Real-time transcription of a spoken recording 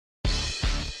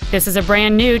This is a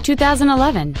brand new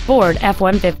 2011 Ford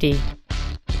F-150.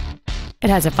 It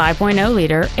has a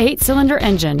 5.0-liter 8-cylinder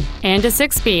engine and a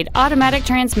 6-speed automatic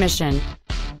transmission.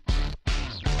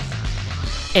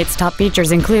 Its top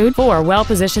features include 4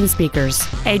 well-positioned speakers,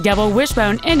 a double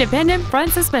wishbone independent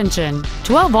front suspension,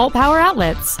 12-volt power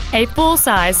outlets, a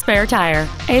full-size spare tire,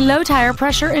 a low tire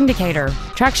pressure indicator,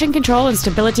 traction control and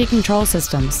stability control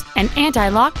systems, an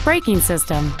anti-lock braking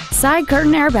system, side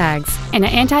curtain airbags, and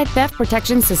an anti-theft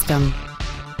protection system.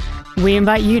 We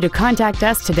invite you to contact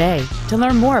us today to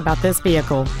learn more about this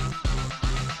vehicle.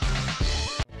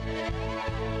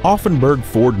 Auffenberg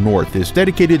Ford North is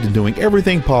dedicated to doing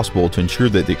everything possible to ensure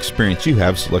that the experience you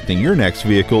have selecting your next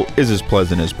vehicle is as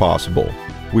pleasant as possible.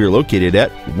 We are located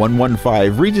at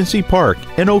 115 Regency Park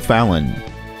in O'Fallon.